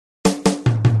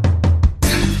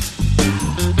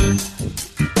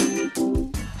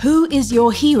is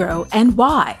your hero and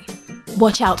why?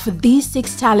 Watch out for these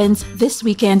 6 talents this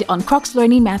weekend on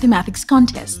Cruxlearning Mathematics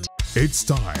Contest. It's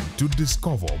time to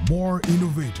discover more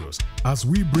innovators as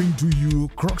we bring to you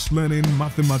Cruxlearning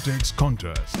Mathematics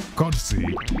Contest, courtesy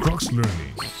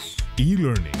Cruxlearning.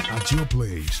 E-learning at your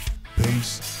place,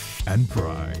 pace, and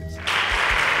prize.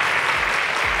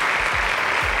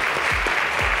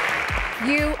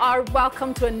 You are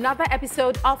welcome to another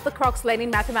episode of the Cruxlearning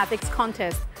Mathematics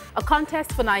Contest, a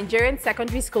contest for Nigerian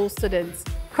secondary school students.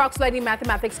 Cruxlearning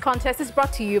Mathematics Contest is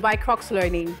brought to you by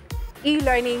Cruxlearning.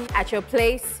 E-learning at your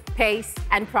place, pace,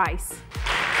 and price.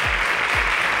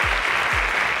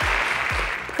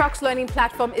 Cruxlearning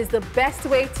platform is the best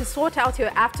way to sort out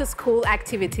your after-school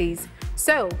activities.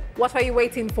 So, what are you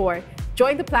waiting for?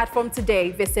 Join the platform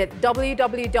today. Visit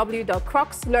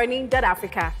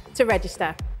www.cruxlearning.africa to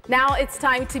register. Now it's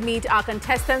time to meet our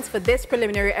contestants for this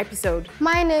preliminary episode.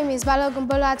 My name is Balogun.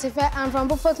 I'm from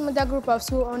Beaufort Model Group of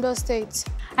School, Ondo State.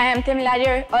 I am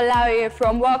Temilade and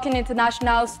from Walking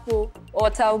International School,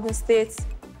 Ogun State.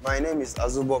 My name is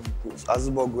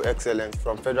Azubogu Excellence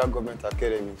from Federal Government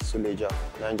Academy, Suleja,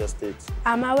 Niger State.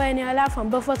 I'm Aweniola from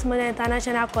Beaufort Model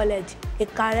International College,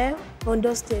 Ikare,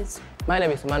 Ondo State. My name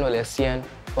is Emmanuel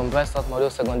from Best South Model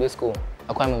Secondary School,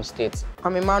 Akwa Ibom State.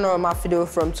 I'm Emmanuel Mafido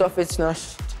from Tofit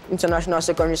International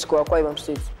Secondary School, Akwa Ibom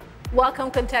State. Welcome,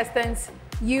 contestants.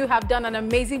 You have done an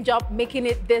amazing job making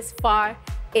it this far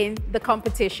in the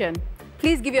competition.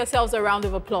 Please give yourselves a round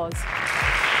of applause.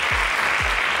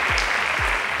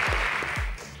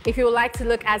 If you would like to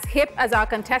look as hip as our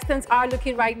contestants are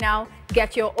looking right now,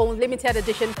 get your own limited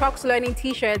edition Cruxlearning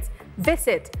t-shirts,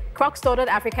 visit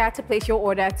Crux.Africa to place your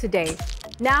order today.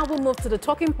 Now we'll move to the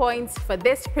talking points for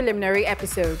this preliminary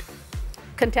episode.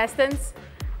 Contestants,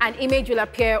 an image will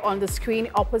appear on the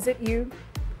screen opposite you.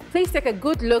 Please take a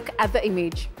good look at the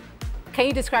image. Can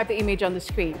you describe the image on the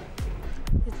screen?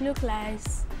 It looks like,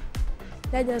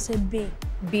 let's just say bee.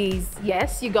 Bees,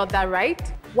 yes, you got that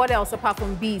right. What else apart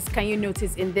from bees can you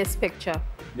notice in this picture?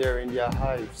 They're in their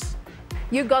hives.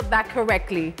 You got that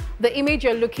correctly. The image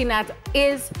you're looking at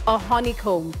is a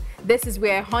honeycomb. This is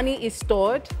where honey is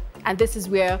stored, and this is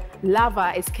where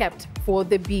larva is kept for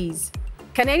the bees.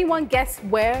 Can anyone guess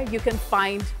where you can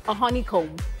find a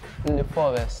honeycomb? In the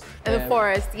forest. In the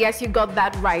forest, yes, you got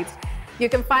that right. You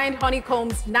can find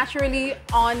honeycombs naturally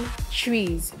on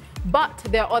trees, but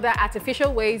there are other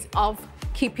artificial ways of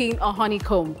keeping a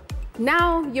honeycomb.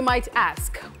 Now you might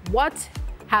ask, what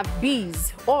have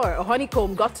bees or a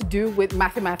honeycomb got to do with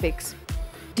mathematics?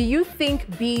 Do you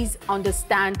think bees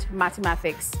understand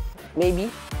mathematics?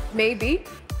 Maybe. Maybe.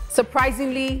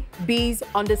 Surprisingly, bees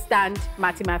understand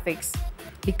mathematics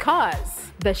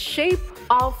because the shape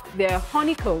of their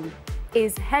honeycomb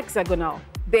is hexagonal.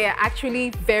 They are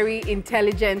actually very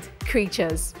intelligent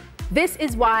creatures. This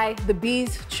is why the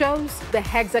bees chose the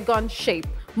hexagon shape.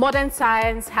 Modern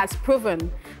science has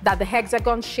proven that the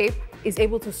hexagon shape is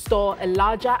able to store a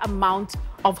larger amount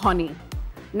of honey.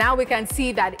 Now we can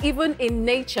see that even in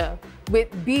nature, with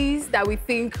bees that we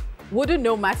think wouldn't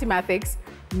know mathematics,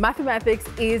 mathematics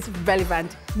is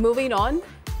relevant. Moving on,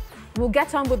 we'll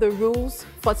get on with the rules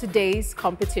for today's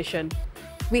competition.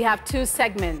 We have 2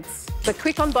 segments, the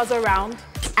quick on buzzer round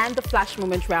and the flash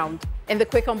moment round. In the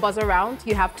quick on buzzer round,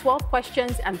 you have 12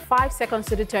 questions and 5 seconds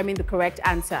to determine the correct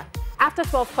answer. After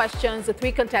 12 questions, the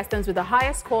 3 contestants with the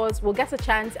highest scores will get a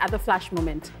chance at the flash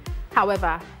moment.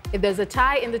 However, if there's a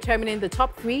tie in determining the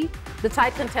top 3, the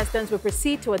tied contestants will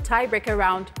proceed to a tiebreaker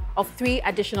round of 3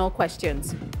 additional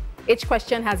questions. Each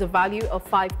question has a value of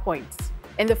 5 points.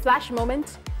 In the flash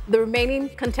moment, the remaining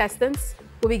contestants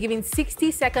will be given 60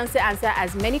 seconds to answer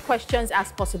as many questions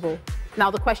as possible.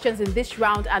 Now, the questions in this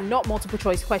round are not multiple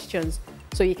choice questions,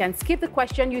 so you can skip the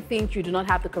question you think you do not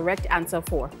have the correct answer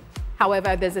for. However,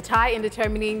 if there's a tie in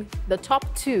determining the top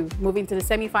 2 moving to the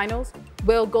semi-finals,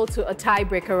 we'll go to a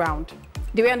tiebreaker round.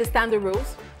 Do we understand the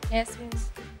rules? Yes, please.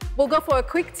 We'll go for a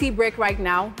quick tea break right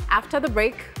now. After the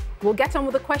break, we'll get on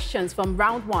with the questions from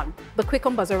round 1, the quick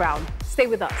on buzzer round. Stay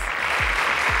with us.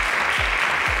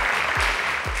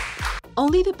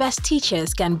 Only the best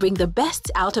teachers can bring the best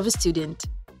out of a student.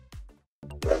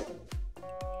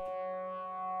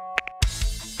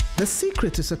 The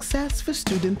secret to success for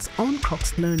students on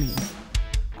Cruxlearning.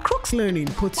 Cruxlearning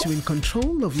puts you in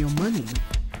control of your money.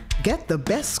 Get the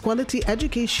best quality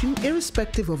education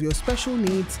irrespective of your special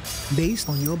needs based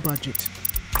on your budget.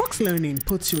 Cruxlearning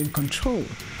puts you in control,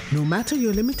 no matter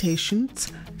your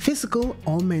limitations, physical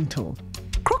or mental.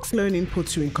 Cruxlearning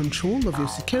puts you in control of your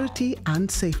security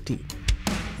and safety,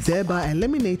 thereby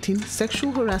eliminating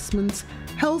sexual harassment,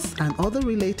 health and other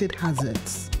related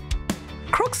hazards.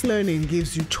 Cruxlearning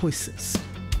gives you choices.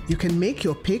 You can make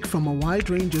your pick from a wide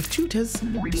range of tutors,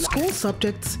 school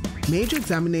subjects, major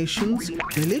examinations,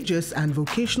 religious and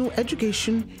vocational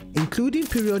education, including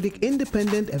periodic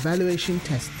independent evaluation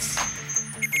tests.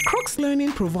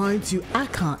 Cruxlearning provides you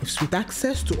archives with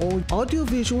access to all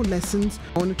audiovisual lessons,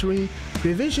 monitoring,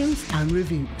 revisions, and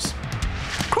reviews.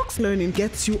 Cruxlearning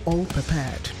gets you all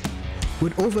prepared.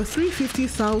 With over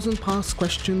 350,000 past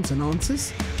questions and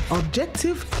answers,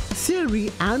 objective,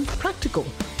 theory, and practical,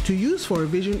 to use for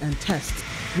revision and tests.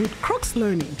 With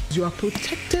Cruxlearning, you are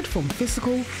protected from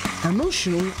physical,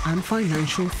 emotional, and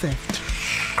financial theft.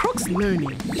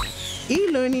 Cruxlearning,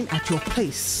 e-learning at your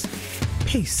place,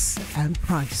 pace, and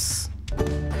price.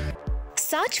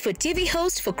 Search for TV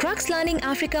host for Cruxlearning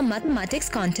Africa Mathematics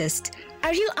Contest.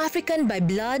 Are you African by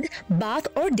blood, birth,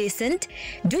 or descent?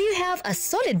 Do you have a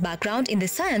solid background in the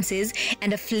sciences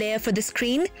and a flair for the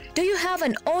screen? Do you have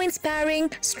an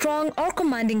awe-inspiring, strong, or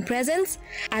commanding presence?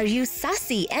 Are you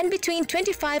sassy and between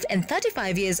 25 and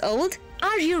 35 years old?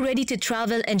 Are you ready to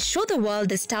travel and show the world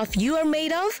the stuff you are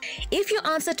made of? If your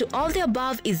answer to all the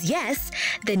above is yes,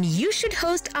 then you should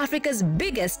host Africa's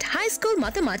biggest high school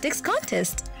mathematics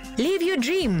contest. Live your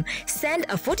dream. Send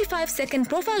a 45-second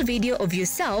profile video of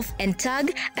yourself and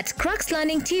tag at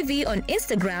Cruxlearning TV on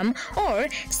Instagram, or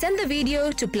send the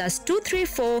video to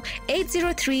 +234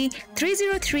 803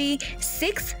 303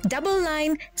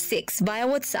 6996 via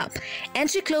WhatsApp.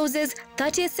 Entry closes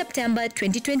 30th September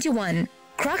 2021.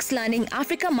 Cruxlearning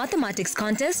Africa Mathematics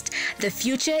Contest. The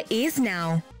future is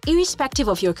now. Irrespective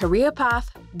of your career path,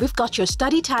 we've got your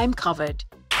study time covered.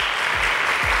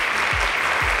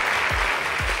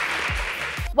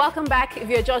 Welcome back. If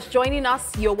you're just joining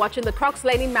us, you're watching the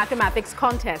Cruxlearning Mathematics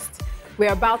Contest.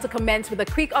 We're about to commence with a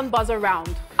quick on-buzzer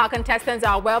round. Our contestants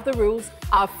are aware of the rules,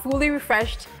 are fully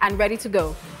refreshed and ready to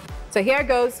go. So here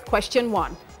goes question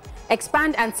 1.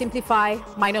 Expand and simplify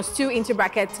 -2 into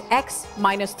bracket x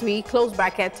minus 3 close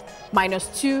bracket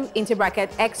 -2 into bracket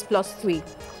x plus 3.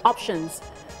 Options: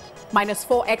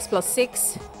 -4x plus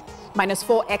 6,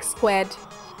 -4x squared,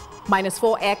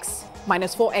 -4x,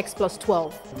 -4x plus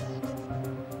 12.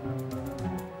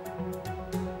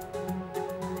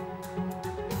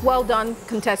 Well done,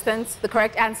 contestants. The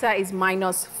correct answer is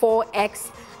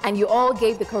 -4x, and you all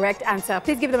gave the correct answer.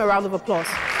 Please give them a round of applause.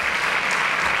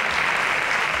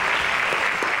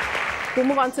 We'll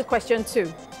move on to question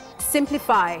 2.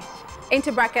 Simplify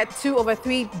into bracket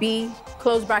 2/3b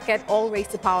close bracket all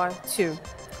raised to power 2.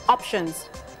 Options: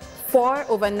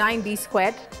 4/9b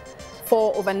squared,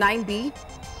 4/9b,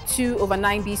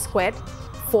 2/9b squared,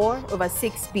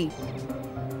 4/6b.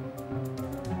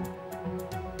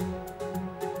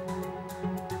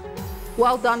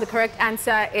 Well done. The correct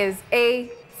answer is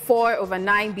A,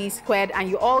 4/9b squared, and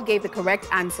you all gave the correct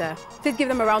answer. Please give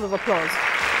them a round of applause.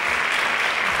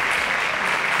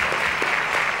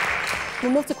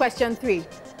 We'll move to question 3.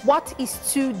 What is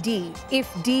 2d if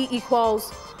d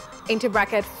equals into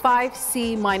bracket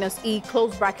 5c minus e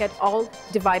close bracket all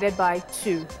divided by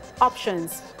 2?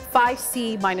 Options: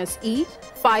 5c minus e,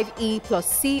 5e plus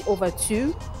c over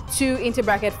 2, 2 into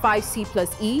bracket 5c plus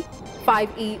e,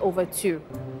 5e over 2.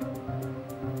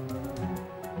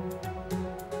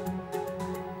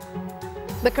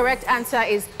 The correct answer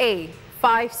is A,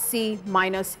 5c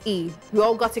minus e. We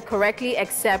all got it correctly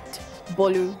except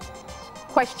Bolu.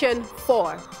 Question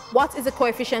 4. What is the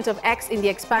coefficient of x in the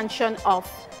expansion of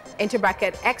into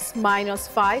bracket x minus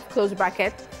 5 close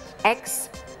bracket x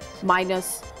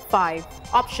minus 5?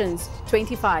 Options: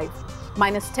 25,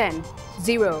 -10,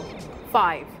 0,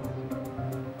 5.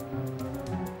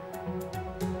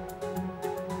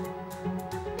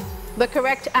 The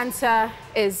correct answer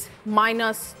is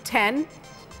 -10.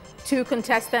 2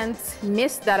 contestants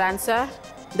missed that answer.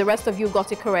 The rest of you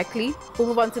got it correctly. We'll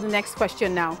move on to the next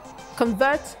question now.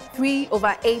 Convert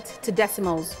 3/8 to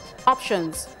decimals.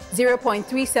 Options: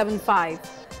 0.375,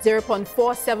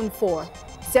 0.474,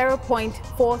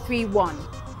 0.431,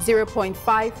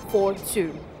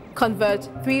 0.542. Convert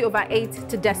 3/8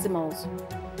 to decimals.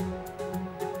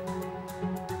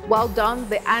 Well done.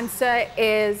 The answer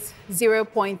is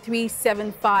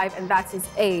 0.375, and that is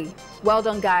A. Well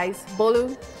done, guys.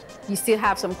 Bolu, you still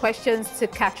have some questions to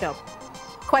catch up.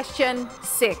 Question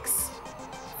 6.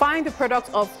 Find the product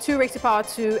of 2 raised to power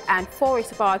 2 and 4 raised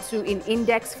to power 2 in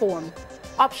index form.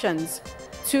 Options: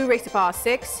 2 raised to power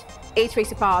 6, 8 raised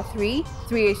to power 3,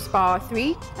 3 raised to power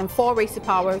 3, and 4 raised to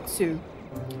power 2.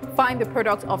 Find the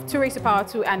product of 2 raised to power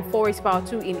 2 and 4 raised to power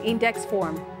 2 in index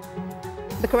form.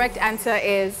 The correct answer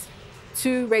is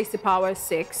 2 raised to power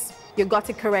 6. You got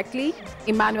it correctly.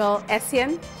 Emmanuel,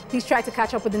 Essien, please try to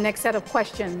catch up with the next set of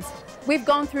questions. We've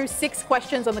gone through 6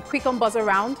 questions on the quick on buzzer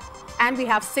round, and we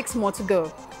have 6 more to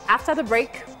go. After the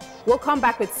break, We'll come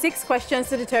back with 6 questions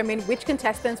to determine which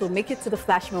contestants will make it to the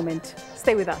flash moment.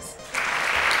 Stay with us.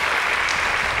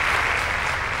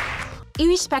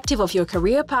 Irrespective of your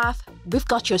career path, we've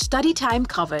got your study time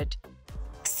covered.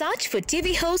 Search for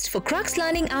TV host for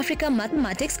Cruxlearning Africa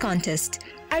Mathematics Contest.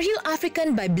 Are you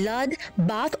African by blood,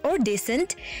 birth or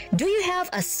descent? Do you have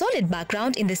a solid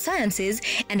background in the sciences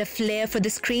and a flair for the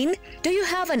screen? Do you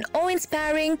have an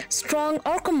awe-inspiring, strong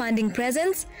or commanding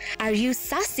presence? Are you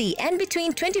sassy and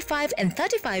between 25 and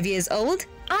 35 years old?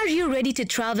 Are you ready to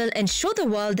travel and show the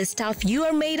world the stuff you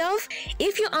are made of?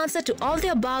 If your answer to all the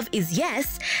above is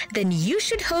yes, then you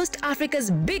should host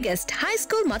Africa's biggest high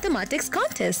school mathematics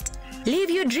contest. Live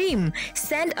your dream.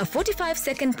 Send a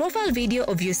 45-second profile video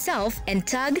of yourself and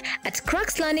tag at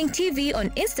Cruxlearning TV on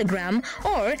Instagram,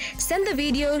 or send the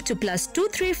video to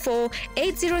 +234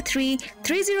 803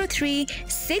 303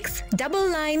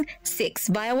 6996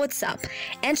 via WhatsApp.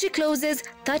 Entry closes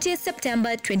 30th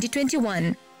September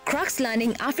 2021.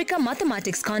 Cruxlearning Africa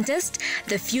Mathematics Contest.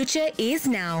 The future is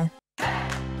now.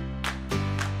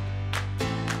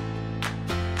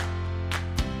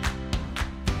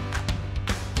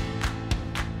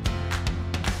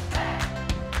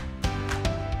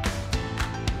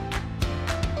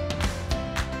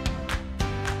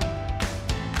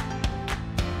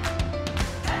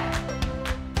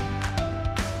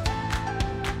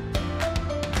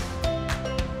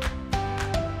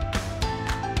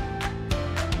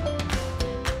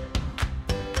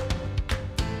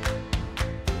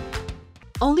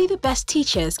 Only the best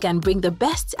teachers can bring the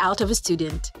best out of a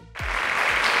student.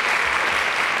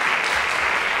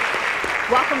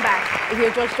 Welcome back. If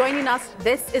you're just joining us,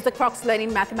 this is the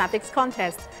Cruxlearning Mathematics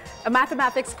Contest, a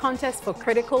mathematics contest for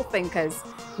critical thinkers.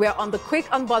 We're on the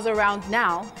quick on-buzzer round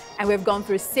now, and we've gone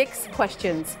through 6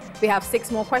 questions. We have 6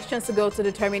 more questions to go to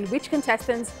determine which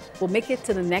contestants will make it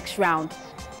to the next round.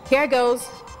 Here goes.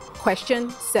 Question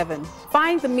 7.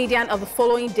 Find the median of the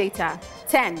following data: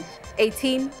 10,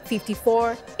 18,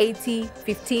 54, 80,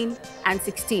 15, and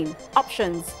 16.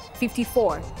 Options: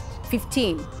 54,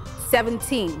 15,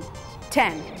 17,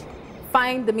 10.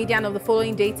 Find the median of the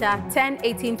following data: 10,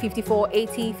 18, 54,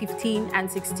 80, 15,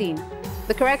 and 16.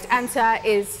 The correct answer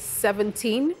is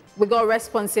 17. We got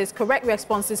responses, correct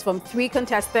responses from 3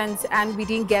 contestants, and we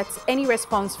didn't get any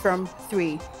response from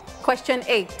 3. Question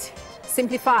 8.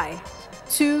 Simplify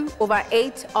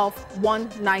 2/8 of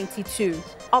 192.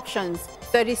 Options: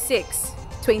 36,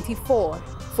 24,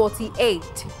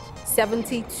 48,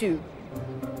 72.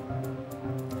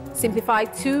 Simplify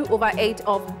 2/8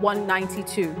 of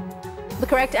 192. The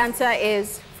correct answer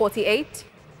is 48.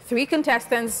 3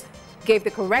 contestants gave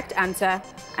the correct answer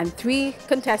and 3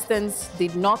 contestants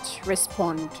did not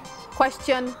respond.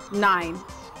 Question 9.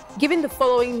 Given the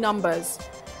following numbers: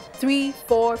 3,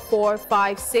 4, 4,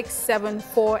 5, 6, 7,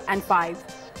 4, and 5.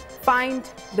 Find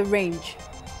the range.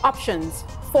 Options: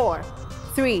 4,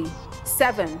 3,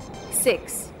 7,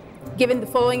 6. Given the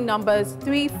following numbers: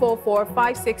 3, 4, 4,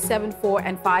 5, 6, 7, 4,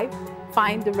 and 5.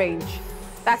 Find the range.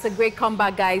 That's a great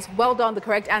comeback, guys. Well done. The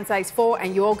correct answer is 4,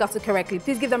 and you all got it correctly.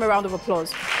 Please give them a round of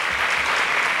applause.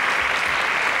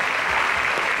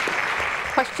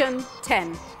 Question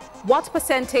 10. What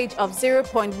percentage of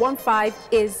 0.15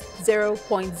 is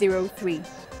 0.03?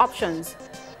 Options: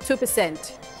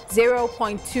 2%,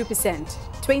 0.2%,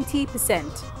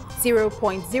 20%,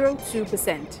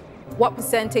 0.02%. What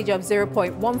percentage of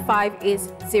 0.15 is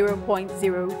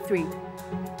 0.03?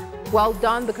 Well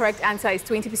done. The correct answer is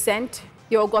 20%.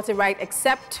 You all got it right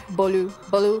except Bolu.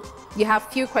 Bolu, you have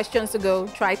few questions to go.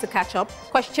 Try to catch up.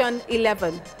 Question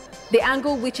 11. The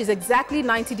angle which is exactly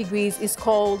 90 degrees is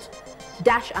called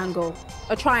dash angle,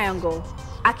 a triangle,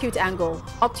 acute angle,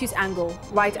 obtuse angle,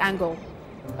 right angle.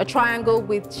 A triangle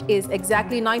which is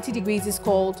exactly 90 degrees is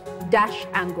called dash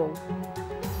angle.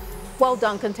 Well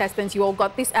done, contestants. You all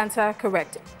got this answer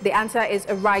correct. The answer is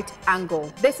a right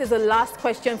angle. This is the last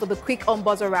question for the quick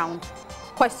on-buzzer round.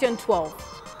 Question 12.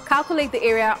 Calculate the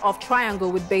area of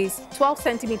triangle with base 12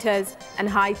 centimeters and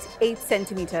height 8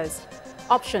 centimeters.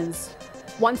 Options: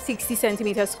 160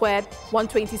 centimeters squared,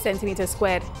 120 centimeters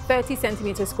squared, 30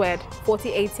 centimeters squared,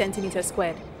 48 centimeters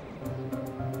squared.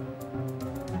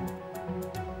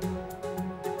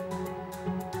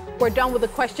 We're done with the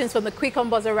questions from the quick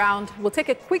on-buzzer round. We'll take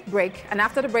a quick break, and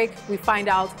after the break, we find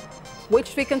out which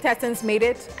 3 contestants made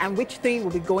it and which 3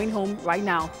 will be going home right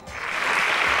now.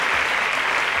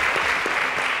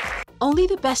 Only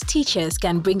the best teachers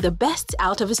can bring the best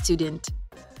out of a student.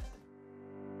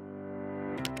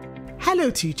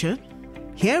 Hello, teacher.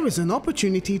 Here is an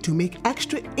opportunity to make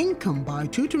extra income by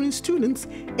tutoring students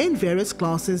in various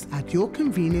classes at your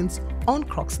convenience on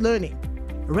Cruxlearning.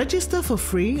 Register for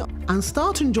free and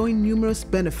start enjoying numerous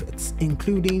benefits,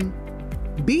 including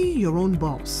be your own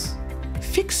boss,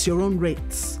 fix your own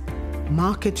rates,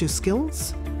 market your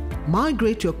skills,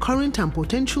 migrate your current and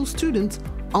potential students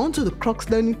onto the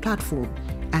Cruxlearning platform,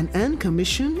 and earn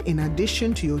commission in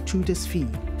addition to your tutor's fee.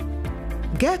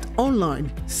 Get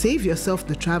online, save yourself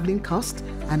the traveling cost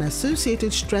and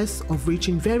associated stress of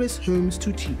reaching various homes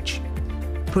to teach.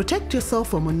 Protect yourself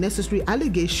from unnecessary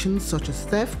allegations such as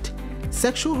theft,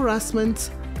 sexual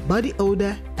harassment, body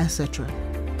odor, etc.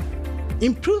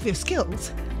 Improve your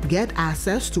skills. Get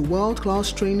access to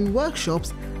world-class training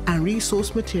workshops and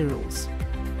resource materials.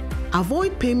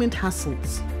 Avoid payment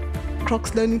hassles.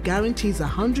 Cruxlearning guarantees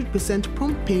 100%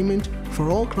 prompt payment for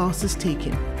all classes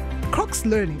taken.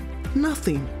 Cruxlearning,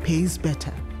 nothing pays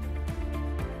better.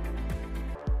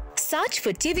 Search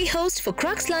for TV host for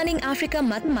Cruxlearning Africa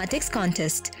Mathematics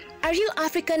Contest. Are you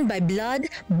African by blood,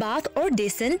 birth, or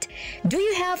descent? Do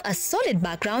you have a solid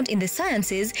background in the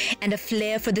sciences and a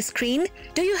flair for the screen?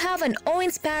 Do you have an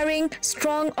awe-inspiring,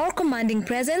 strong, or commanding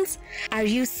presence? Are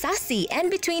you sassy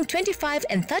and between 25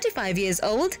 and 35 years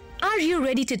old? Are you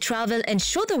ready to travel and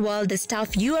show the world the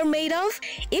stuff you are made of?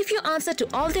 If your answer to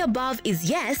all the above is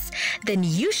yes, then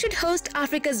you should host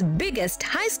Africa's biggest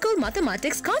high school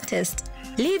mathematics contest.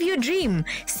 Live your dream.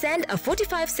 Send a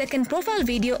 45-second profile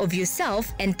video of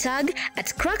yourself and tag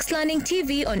at Cruxlearning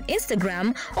TV on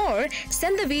Instagram, or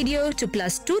send the video to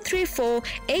 +234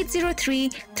 803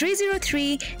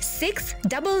 303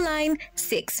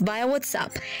 6996 via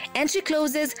WhatsApp. Entry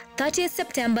closes 30th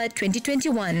September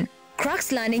 2021.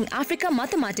 Cruxlearning Africa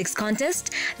Mathematics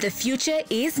Contest. The future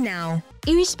is now.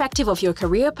 Irrespective of your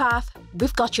career path,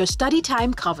 we've got your study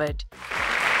time covered.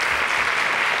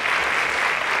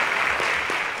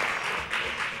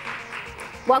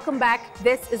 Welcome back.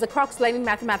 This is the Cruxlearning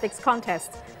Mathematics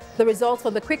Contest. The results for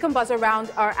the quick and buzzer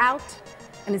round are out,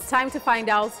 and it's time to find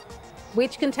out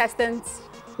which contestants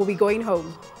will be going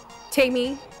home.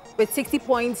 Tammy, with 60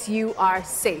 points, you are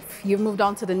safe. You've moved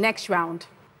on to the next round.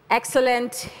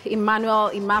 Excellent, Emmanuel,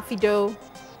 Imafido,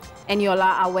 and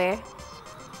Yola Awe.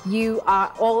 You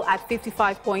are all at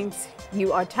 55 points.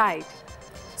 You are tied.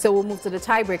 So we'll move to the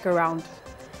tiebreaker round.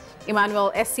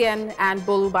 Emmanuel, S01 and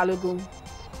Balogun.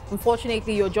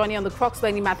 Unfortunately, your journey on the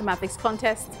Cruxlearning Mathematics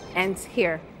Contest ends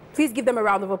here. Please give them a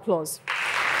round of applause.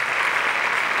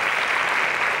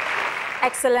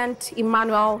 Excellent,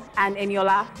 Emmanuel and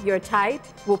Eniola, you're tied.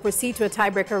 We'll proceed to a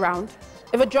tiebreaker round.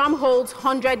 If a drum holds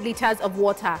 100 liters of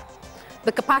water,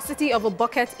 the capacity of a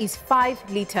bucket is 5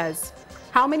 liters.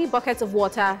 How many buckets of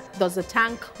water does the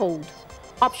tank hold?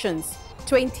 Options: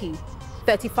 20,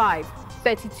 35,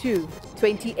 32,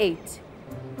 28.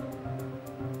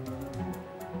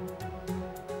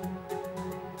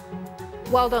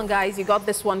 Well done, guys. You got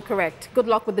this one correct. Good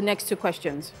luck with the next two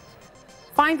questions.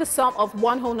 Find the sum of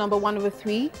 1 whole number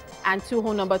 1/3 and 2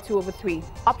 whole number 2/3.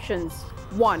 Options: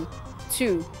 1,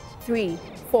 2, 3,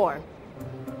 4.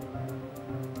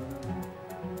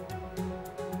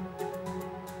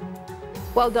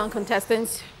 Well done,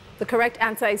 contestants. The correct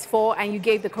answer is 4, and you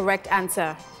gave the correct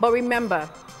answer. But remember,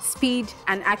 speed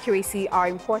and accuracy are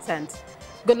important.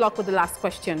 Good luck with the last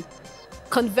question.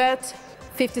 Convert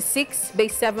 56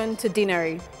 base 7 to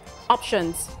denary.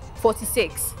 Options: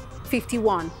 46,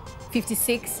 51,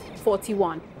 56,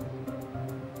 41.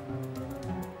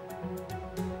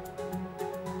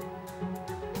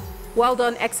 Well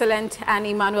done, Excellent and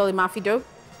Emmanuel Imafido.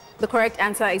 The correct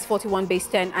answer is 41 base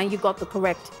 10, and you got the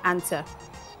correct answer.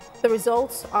 The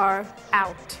results are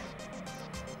out.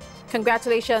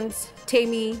 Congratulations,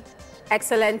 Tammy,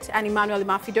 Excellent, and Emmanuel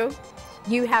Imafido.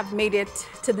 You have made it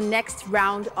to the next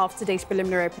round of today's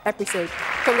preliminary episode.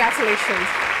 Congratulations.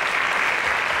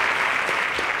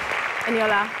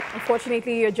 Eniola,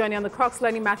 unfortunately, your journey on the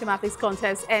Cruxlearning Mathematics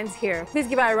Contest ends here. Please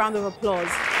give her a round of applause.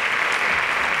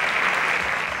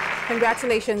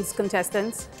 Congratulations,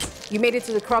 contestants. You made it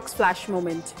to the Crux Flash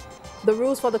moment. The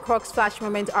rules for the Crux Flash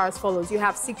moment are as follows. You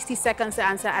have 60 seconds to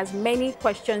answer as many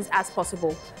questions as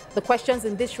possible. The questions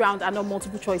in this round are not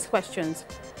multiple choice questions,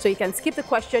 so you can skip the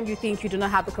question you think you do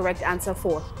not have the correct answer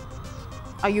for.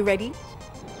 Are you ready?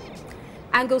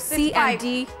 Angle C and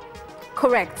D,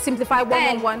 correct. Simplify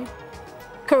 111,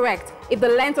 correct. If the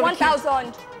length of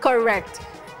 1,000, correct.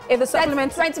 If the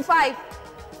supplement 25,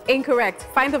 incorrect.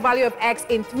 Find the value of x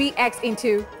in 3x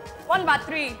into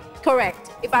 1/3. Correct.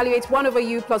 Evaluate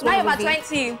 1/u plus 1/v.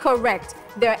 9/20. Correct.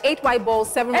 There are 8 white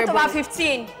balls, 7 red balls.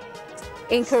 8/15.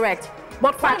 Incorrect.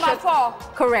 What fraction? 1/4.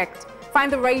 Correct.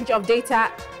 Find the range of data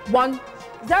 1.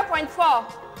 0.4.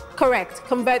 Correct.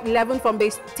 Convert 11 from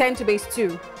base 10 to base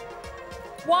 2.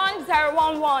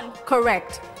 1011.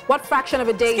 Correct. What fraction of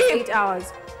a day is 8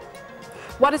 hours?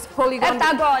 What is polygon?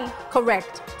 Heptagon.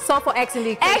 Correct. Solve for x in the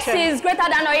equation. X is greater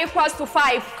than or equals to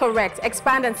 5. Correct.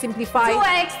 Expand and simplify.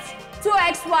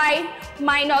 2xy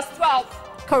minus 12.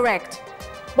 Correct.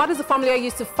 What is the formula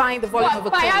used to find the volume of a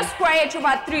pi r cone? squared h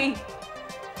over 3.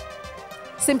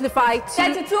 Simplify.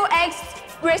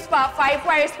 32x raised to power 5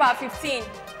 y raised to power 15.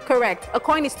 Correct. A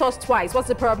coin is tossed twice. What's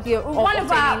the probability of 1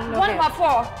 over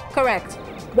 4. Correct.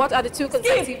 What are the two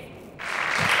consecutive?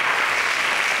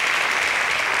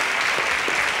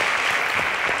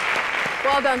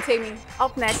 Well done, Tammy.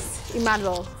 Up next,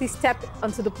 Emmanuel. Please step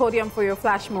onto the podium for your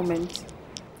flash moment.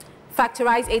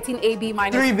 Factorize 18ab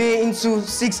minus 3b into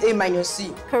 6a minus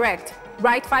c. Correct.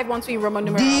 Write 512 in Roman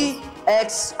numerals.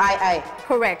 dxii.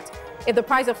 Correct. If the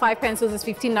price of 5 pencils is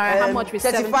 15 naira, how much was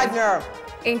 35 naira.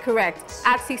 Incorrect.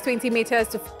 Add 620 meters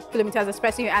to kilometers,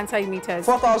 expressing your answer in meters.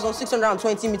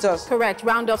 4,620 meters. Correct.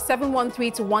 Round off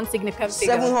 713 to one significant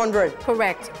figure. 700.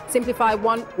 Correct. Simplify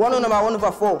 1 over 1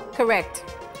 over 4. Correct.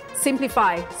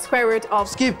 Simplify square root of.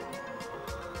 Skip.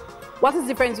 What is the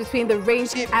difference between the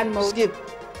range and mode? Skip.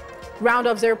 Round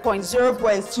of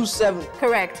 0.27.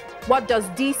 Correct. What does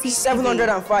DC?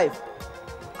 705.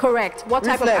 Correct. What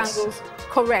type Reflex. of angles?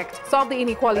 Correct. Solve the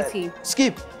inequality.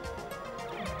 Skip.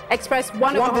 Express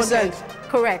 1 over 100.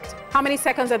 Correct. How many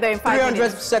seconds are there in 5 300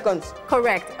 minutes? seconds.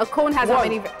 Correct. A cone has how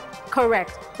many?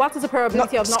 Correct. What is the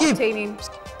probability of not obtaining?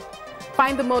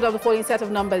 Find the mode of the following set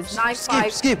of numbers. 9,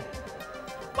 5. Skip.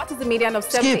 What is the median of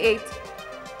 78?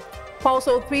 Paul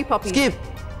sold 3 puppies. Skip.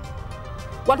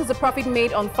 What is the profit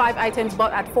made on 5 items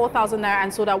bought at 4,000 naira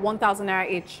and sold at 1,000 naira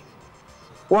each?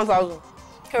 1,000.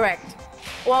 Correct.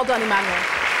 Well done, Emmanuel.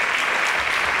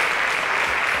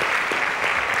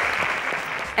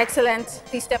 Excellent.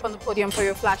 Please step on the podium for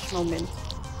your flash moment.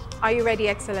 Are you ready,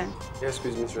 Excellent? Yes,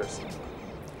 please, mistress.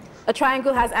 A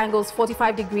triangle has angles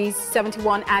 45 degrees,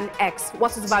 71, and x.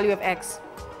 What is the value of x?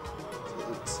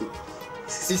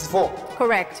 64.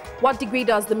 Correct. What degree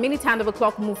does the minute hand of a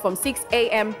clock move from 6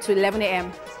 a.m. to 11 a.m.?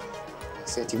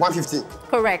 150.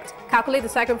 Correct. Calculate the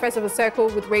circumference of a circle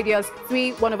with radius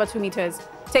 1 over 2 meters.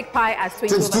 Take pi as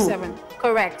 22 over 7.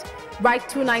 Correct. Write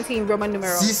 290 in Roman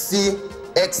numerals.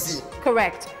 CCXC.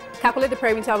 Correct. Calculate the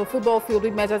perimeter of a football field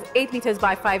which measures 8 meters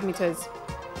by 5 meters.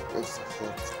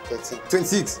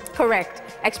 26. Correct.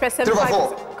 Express 3 over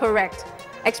 75. 4. Correct.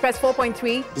 Express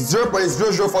 4.3.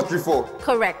 0.00434.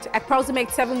 Correct.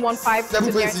 Approximate 715 to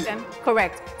the nearest 10.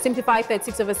 Correct. Simplify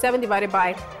 36 over 7 divided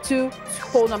by 2,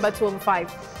 whole number 2 over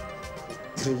 5.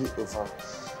 3 over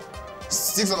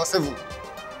 6 over 7.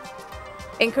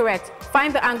 Incorrect.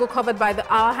 Find the angle covered by the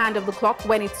hour hand of the clock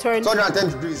when it turns.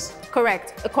 210 degrees.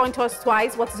 Correct. A coin tossed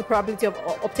twice. What is the probability of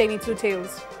obtaining 2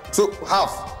 tails? So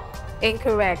half.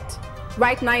 Incorrect.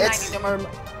 Write 990 number.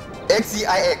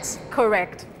 XEIX.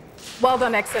 Correct. Well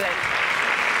done, Excellent.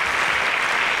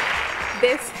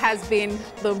 This has been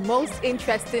the most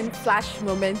interesting flash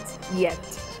moment yet.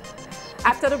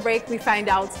 After the break, we find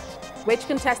out which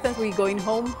contestants will be going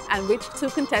home and which 2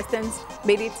 contestants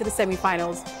made it to the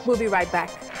semi-finals. We'll be right back.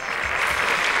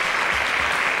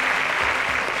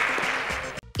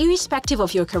 Irrespective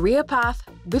of your career path,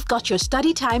 we've got your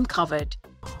study time covered.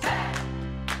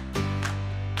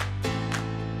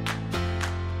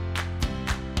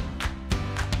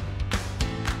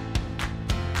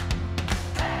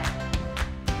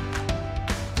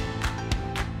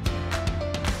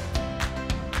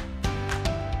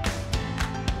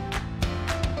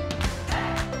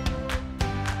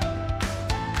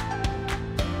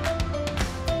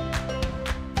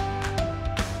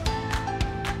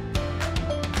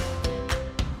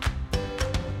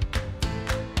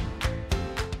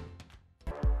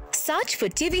 Search for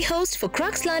TV host for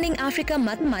Cruxlearning Africa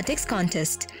Mathematics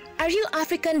Contest. Are you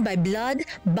African by blood,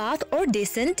 birth, or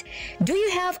descent? Do you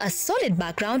have a solid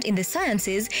background in the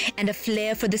sciences and a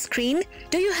flair for the screen?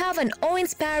 Do you have an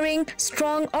awe-inspiring,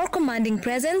 strong, or commanding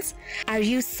presence? Are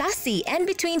you sassy and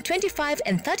between 25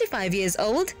 and 35 years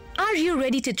old? Are you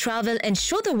ready to travel and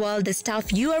show the world the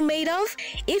stuff you are made of?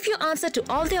 If your answer to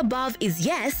all the above is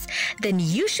yes, then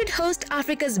you should host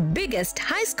Africa's biggest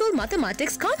high school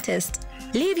mathematics contest.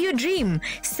 Live your dream.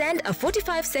 Send a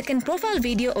 45-second profile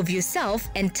video of yourself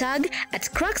and tag at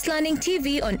Cruxlearning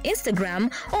TV on Instagram,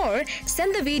 or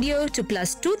send the video to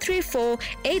 +234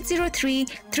 803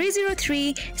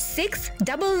 303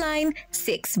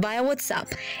 6996 via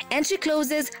WhatsApp. Entry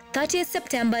closes 30th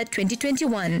September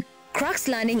 2021.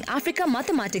 Cruxlearning Africa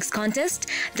Mathematics Contest.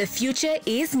 The future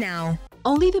is now.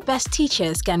 Only the best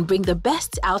teachers can bring the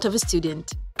best out of a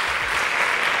student.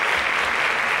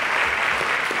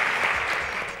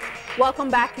 Welcome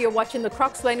back. You're watching the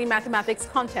Cruxlearning Mathematics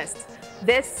Contest.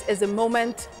 This is a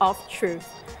moment of truth.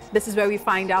 This is where we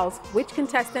find out which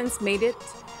contestants made it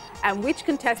and which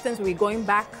contestants will be going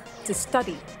back to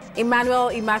study. Emmanuel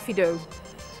Imafido,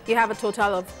 you have a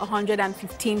total of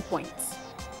 115 points.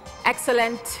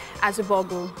 Excellent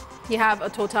Azubogu, you have a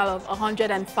total of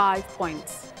 105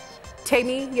 points.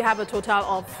 Temi, you have a total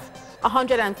of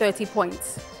 130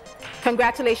 points.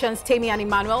 Congratulations, Temi and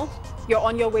Emmanuel. You're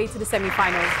on your way to the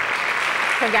semi-finals.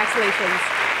 Congratulations.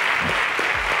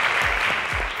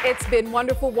 It's been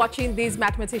wonderful watching these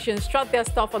mathematicians strut their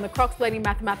stuff on the Cruxlearning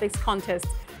Mathematics Contest.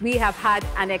 We have had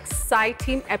an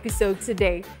exciting episode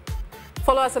today.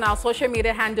 Follow us on our social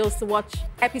media handles to watch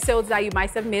episodes that you might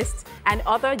have missed and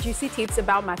other juicy tips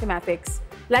about mathematics.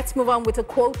 Let's move on with a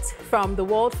quote from the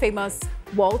world-famous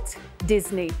Walt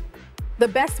Disney. The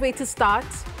best way to start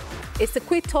is to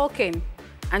quit talking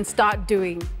and start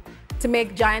doing. To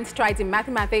make giant strides in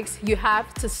mathematics, you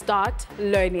have to start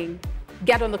learning.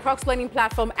 Get on the Cruxlearning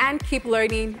platform and keep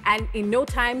learning, and in no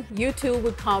time, you too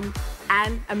will become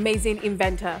an amazing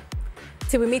inventor.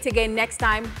 Till we meet again next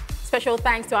time, special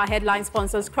thanks to our headline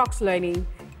sponsors, Cruxlearning,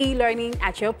 e-learning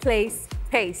at your place,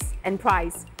 pace, and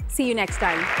price. See you next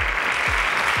time.